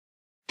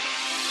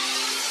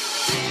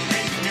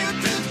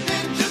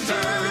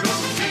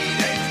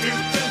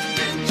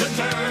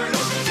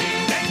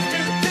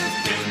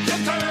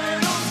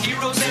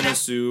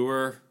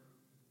sewer.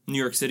 New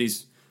York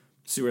City's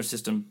sewer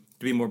system,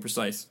 to be more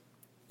precise.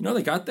 You know how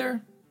they got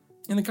there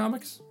in the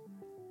comics?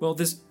 Well,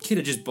 this kid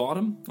had just bought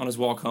him on his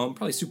walk home,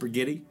 probably super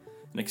giddy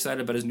and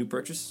excited about his new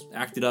purchase,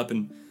 acted up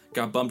and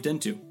got bumped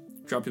into.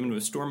 Dropped him into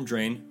a storm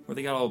drain where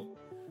they got all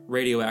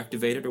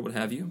radioactivated or what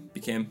have you,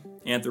 became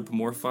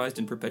anthropomorphized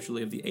and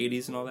perpetually of the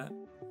 80s and all that.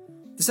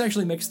 This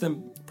actually makes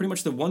them pretty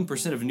much the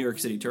 1% of New York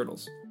City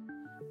turtles.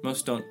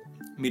 Most don't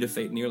meet a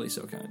fate nearly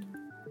so kind.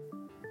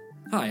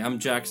 Hi, I'm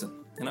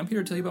Jackson, and I'm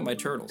here to tell you about my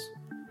turtles.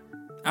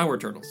 Our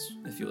turtles,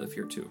 if you live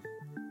here too.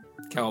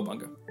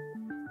 Cowabunga.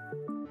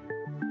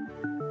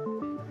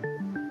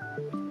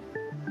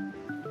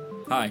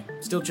 Hi,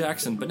 still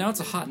Jackson, but now it's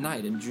a hot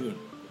night in June.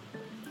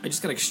 I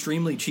just got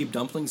extremely cheap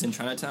dumplings in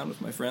Chinatown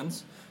with my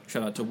friends.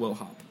 Shout out to Will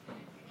Hop.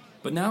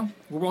 But now,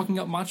 we're walking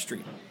up Mott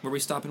Street, where we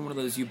stop in one of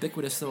those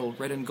ubiquitous little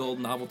red and gold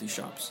novelty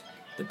shops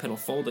that peddle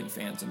folding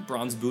fans and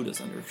bronze Buddhas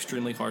under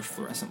extremely harsh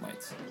fluorescent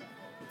lights.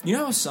 You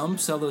know how some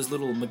sell those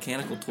little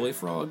mechanical toy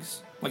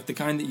frogs? Like the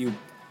kind that you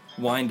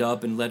wind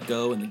up and let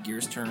go and the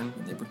gears turn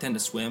and they pretend to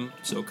swim,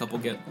 so a couple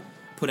get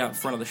put out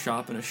front of the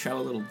shop in a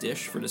shallow little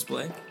dish for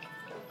display?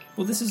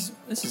 Well, this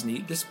is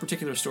neat. This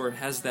particular store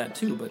has that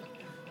too, but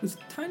with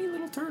tiny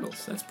little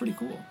turtles. That's pretty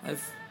cool.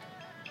 I've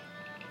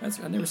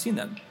never seen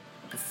that.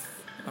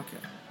 Okay,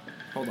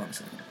 hold on a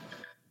second.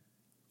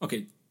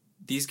 Okay,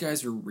 these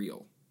guys are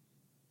real.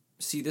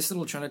 See, this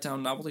little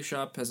Chinatown novelty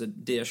shop has a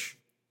dish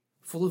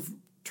full of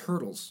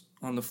turtles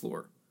on the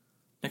floor,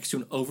 next to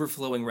an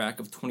overflowing rack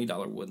of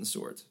 $20 wooden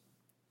swords.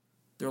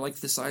 They're like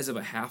the size of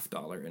a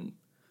 $50 and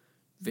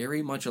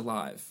very much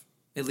alive.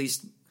 At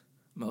least,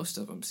 most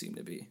of them seem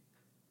to be.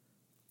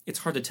 It's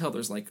hard to tell.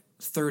 There's like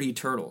 30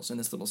 turtles in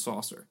this little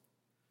saucer.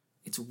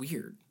 It's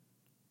weird.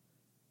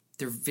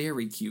 They're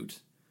very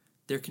cute.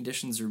 Their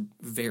conditions are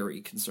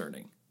very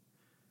concerning.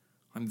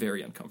 I'm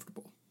very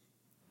uncomfortable.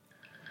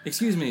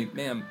 Excuse me,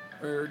 ma'am,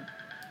 are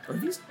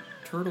these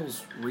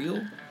turtles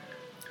real?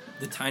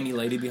 The tiny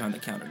lady behind the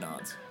counter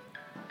nods.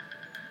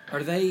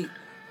 Are they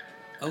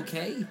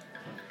okay?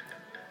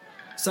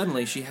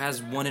 Suddenly, she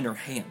has one in her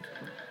hand.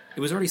 It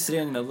was already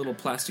sitting in a little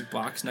plastic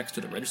box next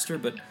to the register,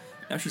 but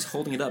now she's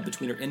holding it up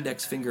between her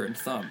index finger and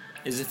thumb,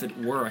 as if it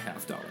were a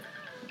 $50.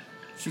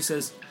 She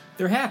says,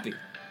 "They're happy."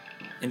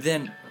 And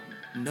then,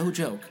 no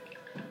joke,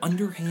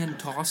 underhand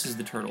tosses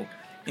the turtle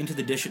into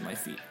the dish at my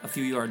feet, a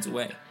few yards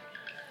away.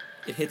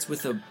 It hits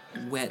with a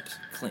wet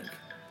clink.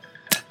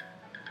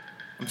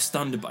 I'm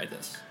stunned by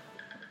this.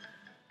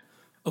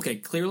 Okay,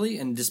 clearly,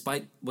 and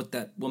despite what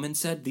that woman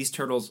said, these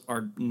turtles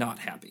are not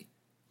happy.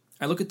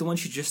 I look at the one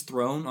she just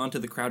thrown onto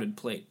the crowded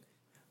plate.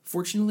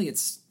 Fortunately,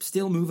 it's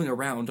still moving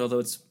around, although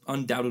it's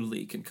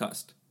undoubtedly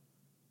concussed.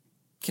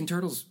 Can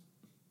turtles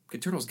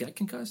get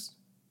concussed?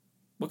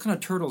 What kind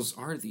of turtles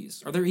are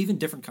these? Are there even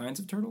different kinds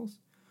of turtles?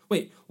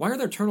 Wait, why are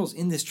there turtles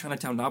in this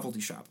Chinatown novelty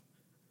shop?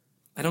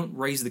 I don't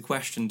raise the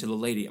question to the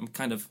lady. I'm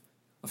kind of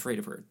afraid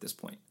of her at this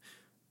point.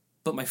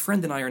 But my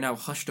friend and I are now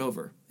hushed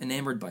over,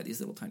 enamored by these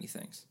little tiny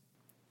things.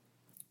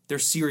 They're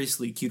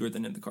seriously cuter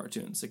than in the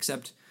cartoons,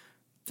 except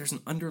there's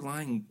an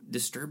underlying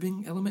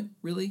disturbing element,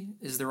 really,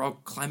 as they're all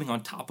climbing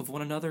on top of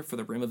one another for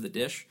the rim of the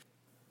dish.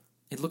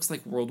 It looks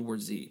like World War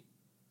Z.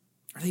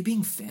 Are they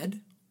being fed?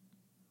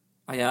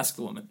 I ask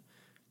the woman.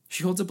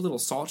 She holds up a little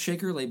salt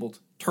shaker labeled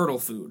turtle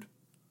food.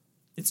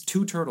 It's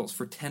 2 turtles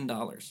for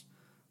 $10.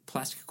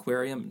 Plastic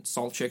aquarium and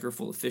salt shaker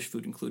full of fish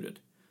food included.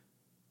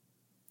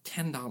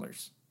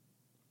 $10.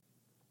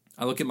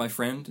 I look at my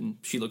friend, and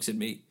she looks at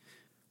me.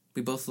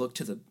 We both look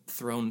to the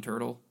thrown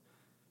turtle,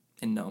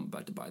 and know I'm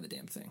about to buy the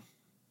damn thing.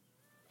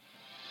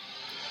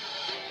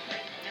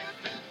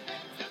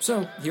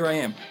 So, here I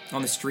am,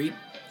 on the street,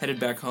 headed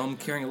back home,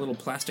 carrying a little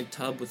plastic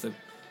tub with a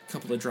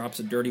couple of drops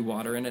of dirty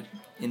water in it,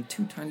 and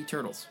 2 tiny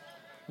turtles,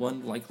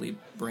 one likely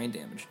brain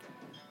damaged.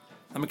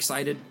 I'm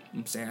excited,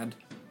 I'm sad,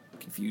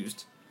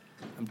 confused.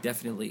 I'm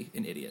definitely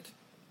an idiot.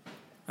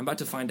 I'm about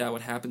to find out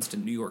what happens to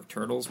New York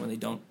turtles when they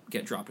don't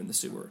get dropped in the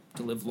sewer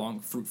to live long,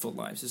 fruitful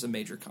lives as a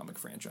major comic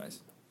franchise.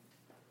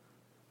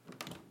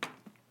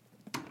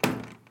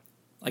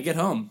 I get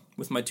home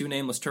with my 2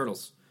 nameless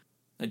turtles.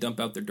 I dump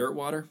out their dirt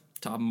water,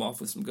 top them off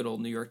with some good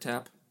old New York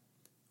tap.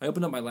 I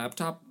open up my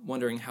laptop,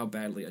 wondering how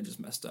badly I just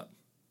messed up.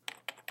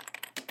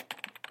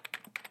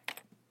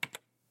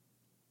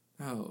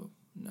 Oh,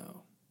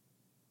 no.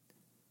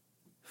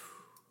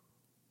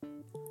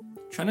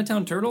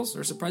 Chinatown turtles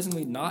are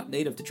surprisingly not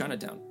native to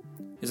Chinatown.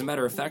 As a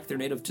matter of fact, they're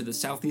native to the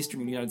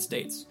southeastern United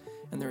States,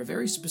 and they're a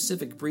very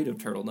specific breed of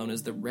turtle known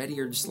as the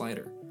red-eared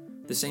slider,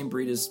 the same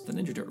breed as the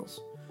Ninja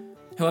Turtles.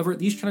 However,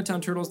 these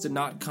Chinatown turtles did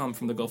not come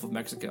from the Gulf of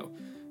Mexico.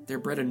 They're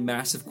bred in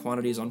massive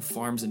quantities on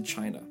farms in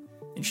China,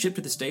 and shipped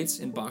to the States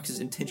in boxes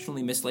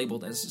intentionally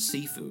mislabeled as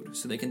seafood,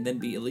 so they can then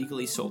be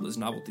illegally sold as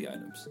novelty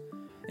items.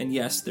 And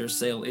yes, their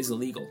sale is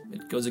illegal.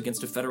 It goes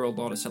against a federal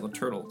law to sell a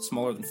turtle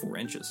smaller than 4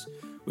 inches,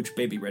 which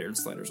baby red-eared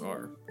sliders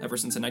are, ever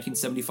since a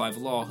 1975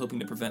 law hoping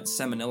to prevent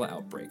salmonella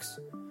outbreaks.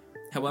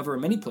 However,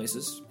 in many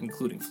places,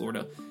 including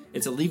Florida,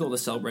 it's illegal to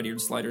sell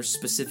red-eared sliders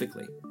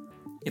specifically.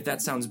 If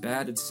that sounds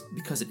bad, it's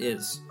because it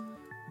is.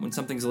 When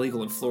something's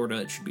illegal in Florida,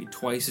 it should be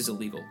twice as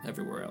illegal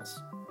everywhere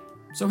else.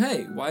 So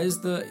hey, why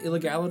is the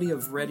illegality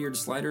of red-eared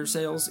slider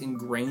sales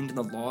ingrained in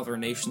the law of our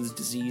nation's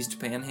diseased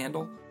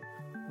panhandle?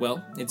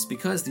 Well, it's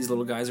because these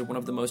little guys are one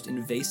of the most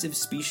invasive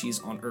species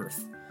on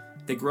Earth.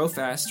 They grow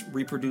fast,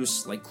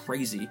 reproduce like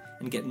crazy,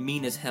 and get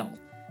mean as hell,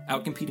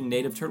 outcompeting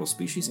native turtle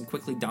species and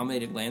quickly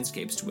dominating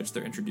landscapes to which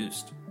they're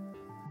introduced.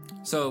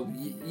 So,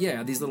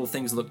 yeah, these little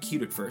things look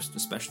cute at first,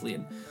 especially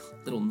in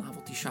little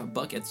novelty shop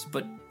buckets,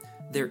 but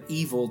they're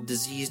evil,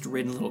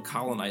 disease-ridden little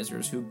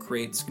colonizers who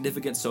create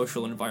significant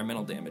social and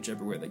environmental damage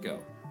everywhere they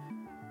go.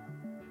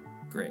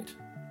 Great.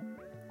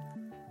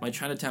 My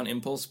Chinatown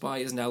impulse buy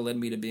has now led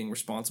me to being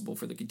responsible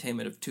for the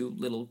containment of 2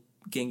 little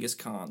Genghis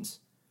Khans.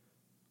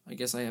 I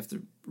guess I have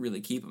to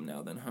really keep them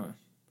now then, huh?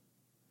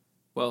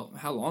 Well,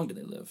 how long do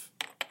they live?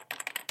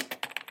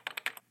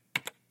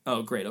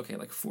 Oh, great, okay,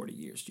 like 40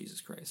 years, Jesus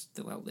Christ.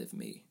 They'll outlive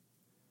me.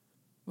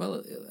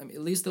 Well, I mean,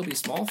 at least they'll be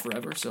small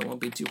forever, so it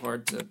won't be too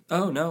hard to...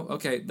 Oh, no,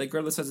 okay, they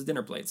grow the size of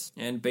dinner plates,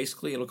 and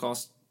basically it'll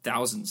cost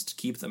thousands to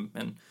keep them,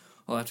 and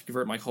I'll have to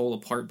convert my whole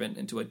apartment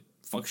into a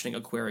functioning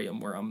aquarium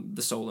where I'm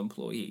the sole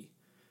employee.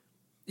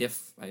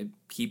 If I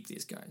keep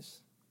these guys.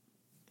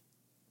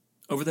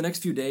 Over the next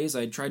few days,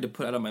 I tried to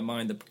put out of my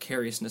mind the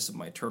precariousness of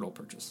my turtle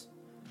purchase.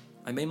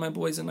 I made my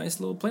boys a nice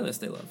little playlist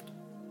they loved.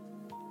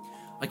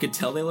 I could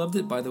tell they loved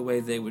it by the way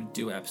they would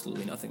do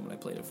absolutely nothing when I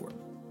played it for them.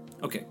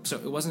 Okay, so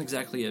it wasn't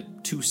exactly a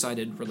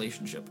two-sided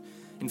relationship.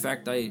 In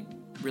fact, I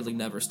really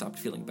never stopped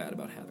feeling bad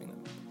about having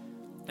them.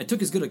 I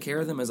took as good a care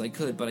of them as I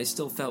could, but I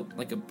still felt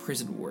like a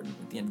prison warden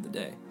at the end of the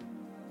day.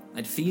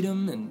 I'd feed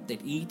them, and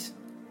they'd eat.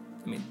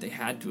 I mean, they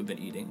had to have been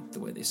eating, the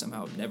way they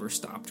somehow never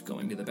stopped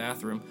going to the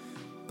bathroom,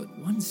 but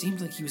one seemed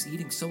like he was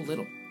eating so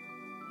little.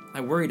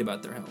 I worried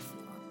about their health.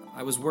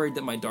 I was worried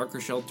that my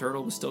darker-shelled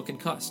turtle was still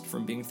concussed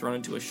from being thrown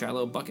into a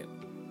shallow bucket.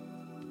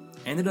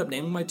 I ended up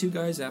naming my 2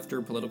 guys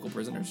after political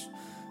prisoners.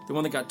 The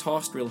one that got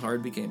tossed real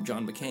hard became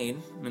John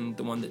McCain, and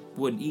the one that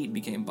wouldn't eat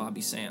became Bobby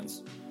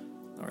Sands.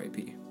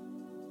 R.I.P.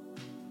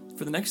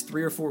 For the next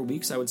 3 or 4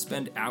 weeks, I would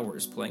spend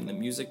hours playing them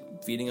music,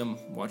 feeding them,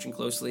 watching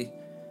closely.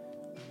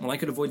 When I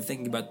could avoid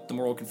thinking about the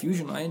moral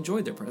confusion, I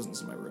enjoyed their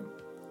presence in my room.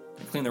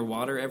 I cleaned their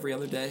water every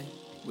other day,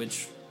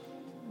 which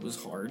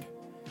was hard.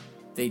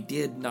 They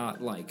did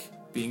not like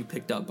being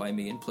picked up by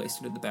me and placed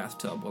into the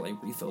bathtub while I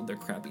refilled their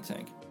crappy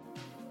tank.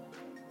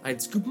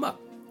 I'd scoop them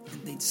up,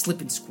 and they'd slip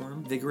and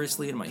squirm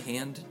vigorously in my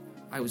hand.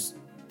 I was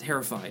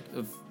terrified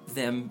of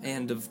them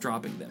and of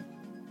dropping them.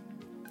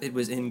 It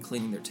was in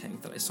cleaning their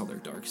tank that I saw their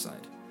dark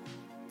side.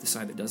 The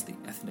side that does the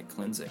ethnic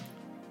cleansing.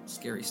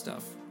 Scary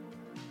stuff.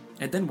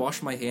 I'd then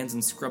wash my hands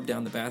and scrub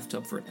down the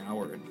bathtub for an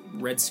hour in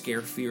red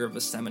scare fear of a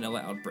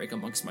salmonella outbreak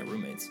amongst my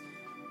roommates.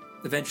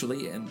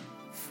 Eventually, and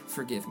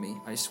forgive me,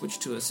 I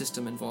switched to a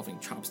system involving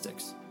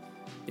chopsticks.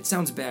 It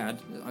sounds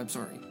bad, I'm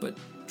sorry, but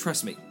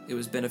trust me, it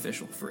was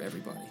beneficial for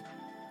everybody.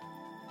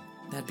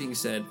 That being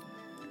said,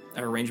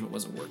 our arrangement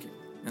wasn't working,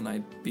 and I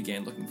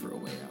began looking for a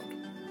way out.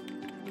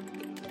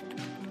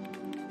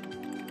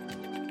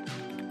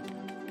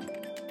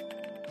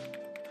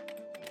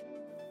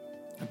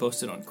 I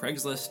posted on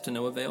Craigslist to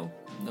no avail.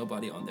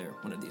 Nobody on there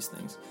wanted these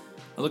things.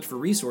 I looked for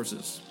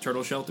resources,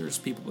 turtle shelters,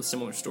 people with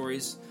similar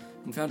stories,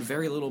 and found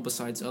very little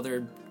besides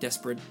other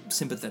desperate,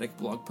 sympathetic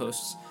blog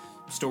posts,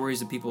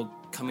 stories of people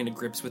coming to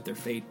grips with their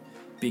fate,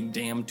 being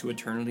damned to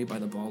eternity by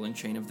the ball and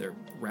chain of their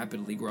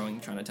rapidly growing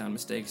Chinatown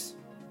mistakes.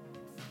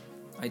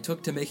 I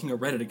took to making a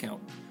Reddit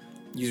account,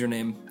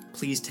 username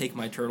Please Take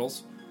My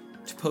Turtles,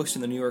 to post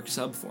in the New York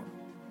sub forum.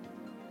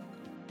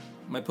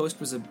 My post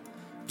was a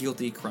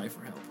guilty cry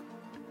for help.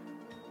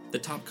 The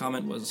top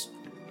comment was,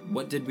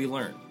 "What did we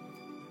learn?"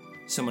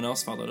 Someone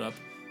else followed up,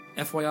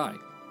 "FYI,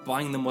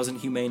 buying them wasn't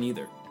humane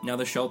either. Now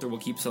the shelter will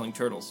keep selling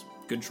turtles.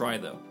 Good try,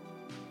 though."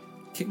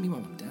 Kick me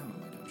while I'm down,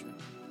 why don't you?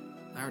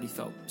 I already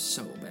felt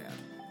so bad.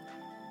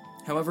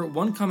 However,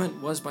 one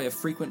comment was by a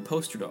frequent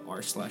poster to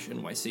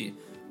r/NYC,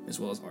 as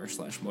well as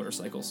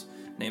r/motorcycles,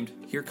 named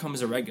Here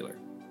Comes a Regular.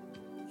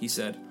 He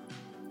said,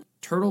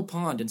 "Turtle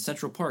Pond in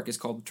Central Park is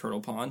called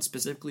Turtle Pond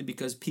specifically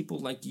because people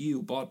like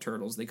you bought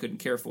turtles they couldn't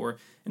care for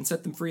and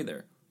set them free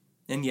there.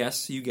 And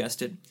yes, you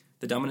guessed it,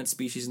 the dominant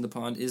species in the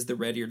pond is the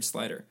red-eared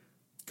slider.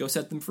 Go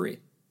set them free."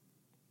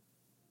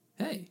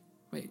 Hey,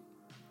 wait,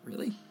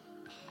 really?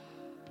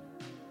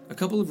 A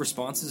couple of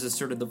responses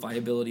asserted the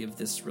viability of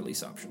this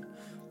release option.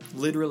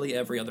 Literally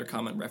every other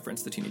comment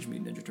referenced the Teenage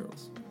Mutant Ninja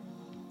Turtles.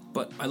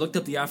 But I looked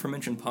up the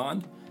aforementioned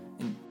pond,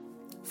 and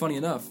funny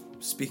enough,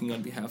 speaking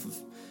on behalf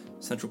of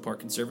Central Park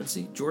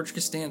Conservancy, George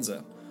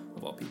Costanza,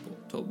 of all people,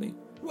 told me,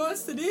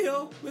 "What's the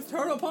deal with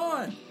Turtle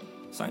Pond?"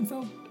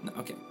 Seinfeld? No,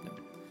 okay, no.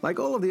 Like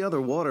all of the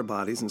other water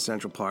bodies in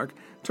Central Park,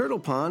 Turtle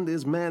Pond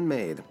is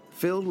man-made,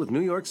 filled with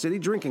New York City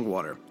drinking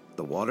water,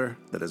 the water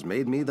that has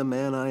made me the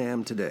man I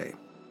am today.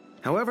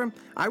 However,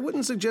 I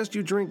wouldn't suggest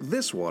you drink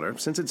this water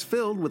since it's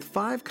filled with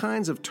 5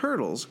 kinds of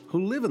turtles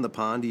who live in the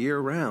pond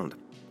year-round.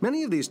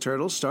 Many of these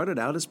turtles started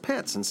out as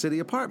pets in city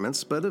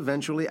apartments, but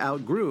eventually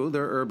outgrew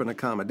their urban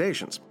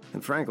accommodations.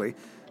 And frankly,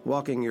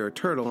 walking your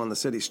turtle on the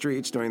city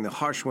streets during the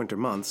harsh winter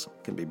months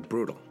can be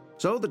brutal.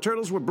 So the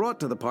turtles were brought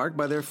to the park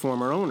by their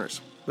former owners.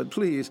 But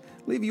please,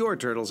 leave your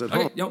turtles at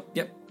home.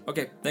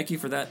 Okay, thank you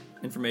for that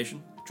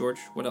information. George,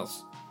 what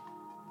else?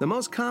 The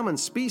most common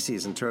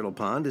species in Turtle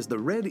Pond is the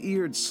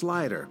red-eared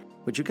slider,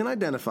 which you can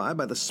identify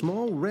by the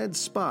small red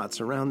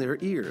spots around their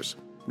ears.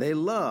 They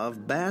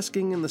love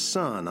basking in the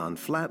sun on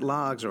flat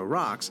logs or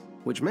rocks,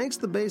 which makes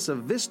the base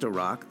of Vista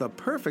Rock the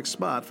perfect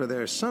spot for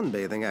their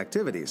sunbathing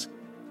activities.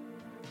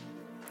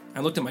 I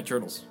looked at my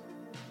turtles,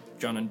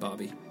 John and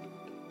Bobby.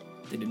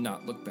 They did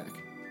not look back.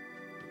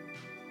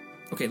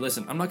 Okay,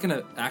 listen, I'm not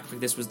gonna act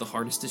like this was the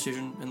hardest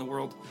decision in the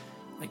world.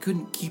 I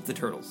couldn't keep the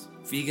turtles.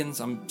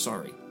 Vegans, I'm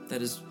sorry.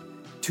 That is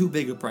too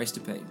big a price to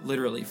pay,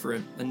 literally, for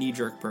a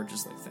knee-jerk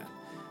purchase like that.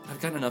 I've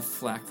gotten enough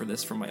flack for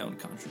this from my own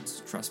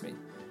conscience, trust me.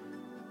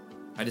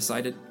 I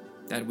decided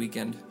that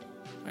weekend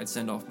I'd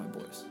send off my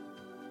boys.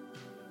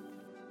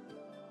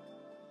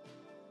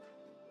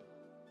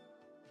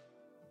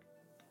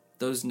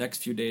 Those next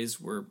few days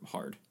were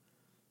hard.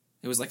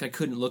 It was like I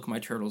couldn't look my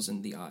turtles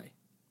in the eye,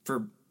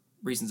 for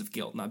reasons of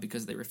guilt, not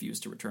because they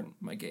refused to return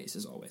my gaze,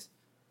 as always.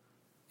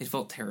 It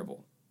felt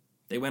terrible.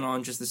 They went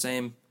on just the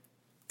same,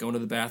 going to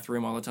the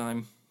bathroom all the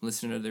time,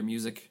 listening to their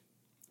music,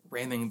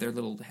 ramming their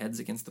little heads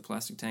against the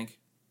plastic tank.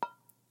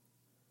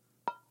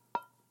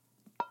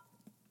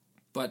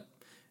 But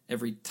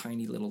every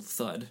tiny little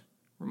thud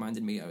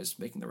reminded me I was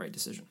making the right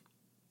decision.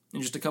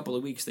 In just a couple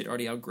of weeks, they'd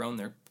already outgrown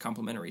their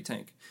complimentary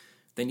tank.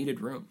 They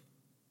needed room.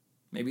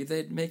 Maybe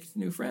they'd make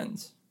new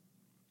friends.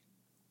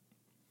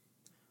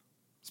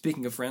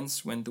 Speaking of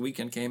friends, when the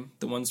weekend came,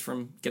 the ones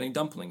from Getting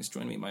Dumplings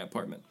joined me in my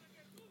apartment.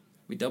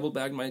 We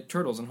double-bagged my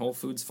turtles in Whole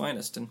Foods'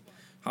 finest and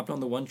hopped on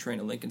the one train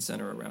to Lincoln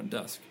Center around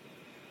dusk.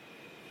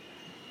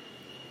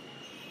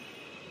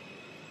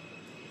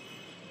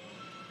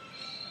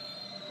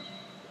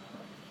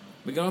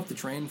 We got off the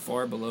train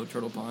far below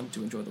Turtle Pond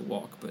to enjoy the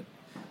walk, but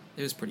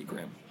it was pretty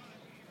grim.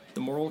 The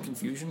moral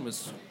confusion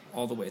was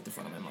all the way at the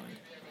front of my mind.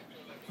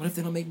 What if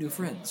they don't make new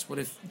friends? What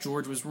if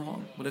George was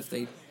wrong? What if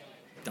they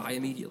die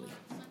immediately?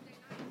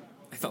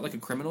 I felt like a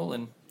criminal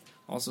and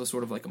also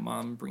sort of like a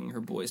mom bringing her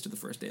boys to the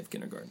first day of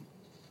kindergarten.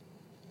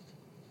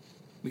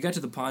 We got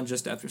to the pond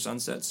just after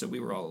sunset, so we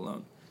were all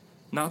alone.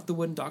 Not the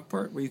wooden dock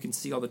part where you can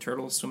see all the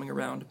turtles swimming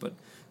around, but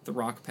the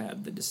rock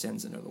pad that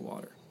descends into the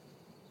water.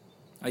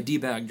 I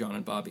debagged John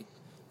and Bobby,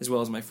 as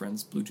well as my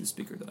friend's Bluetooth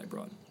speaker that I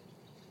brought.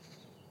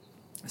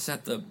 I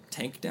sat the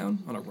tank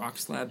down on a rock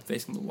slab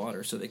facing the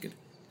water so they could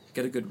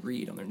get a good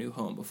read on their new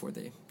home before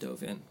they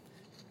dove in,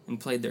 and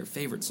played their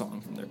favorite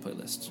song from their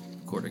playlist,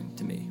 according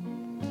to me.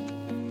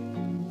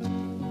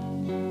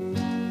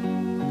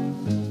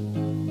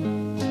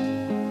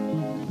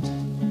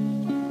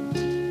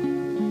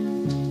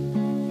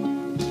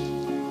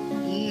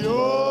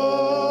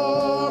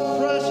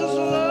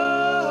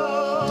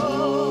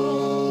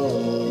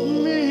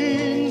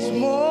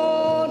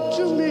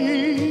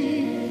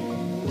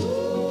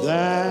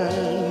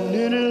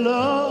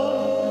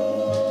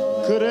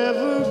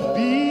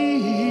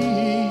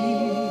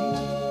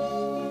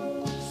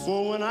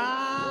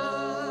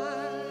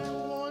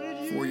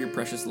 For Your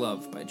Precious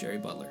Love by Jerry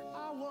Butler.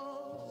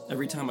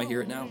 Every time I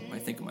hear it now, I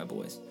think of my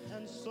boys,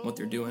 what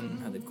they're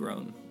doing, how they've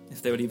grown,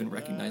 if they would even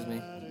recognize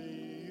me.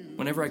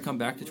 Whenever I come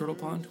back to Turtle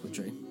Pond, which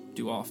I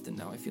do often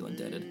now I feel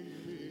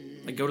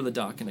indebted, I go to the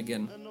dock and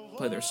again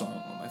play their song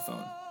on my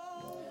phone.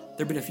 There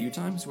have been a few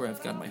times where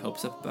I've gotten my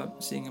hopes up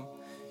about seeing them.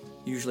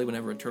 Usually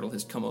whenever a turtle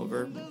has come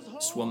over and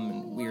swum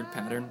in weird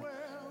pattern,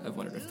 I've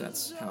wondered if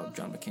that's how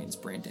John McCain's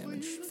brain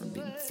damage from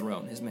being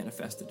thrown has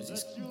manifested as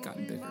he's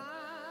gotten bigger.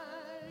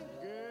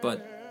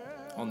 But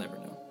I'll never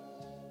know.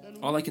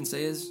 All I can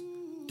say is,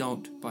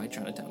 don't buy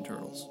Chinatown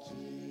turtles.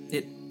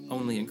 It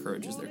only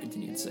encourages their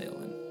continued sale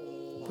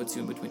and puts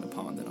you in between a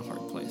pond and a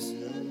hard place.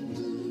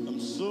 I'm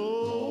so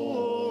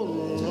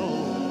lonely.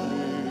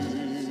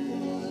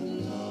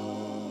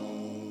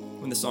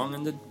 When the song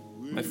ended,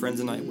 my friends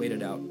and I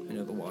waded out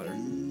into the water,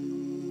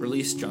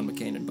 released John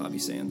McCain and Bobby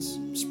Sands,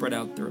 spread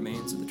out the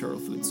remains of the turtle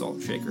food salt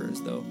shaker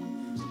as though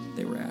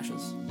they were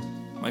ashes.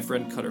 My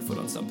friend cut her foot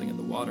on something in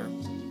the water,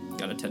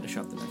 got a tetanus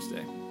shot the next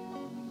day.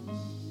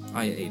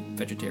 I ate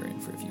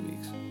vegetarian for a few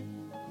weeks.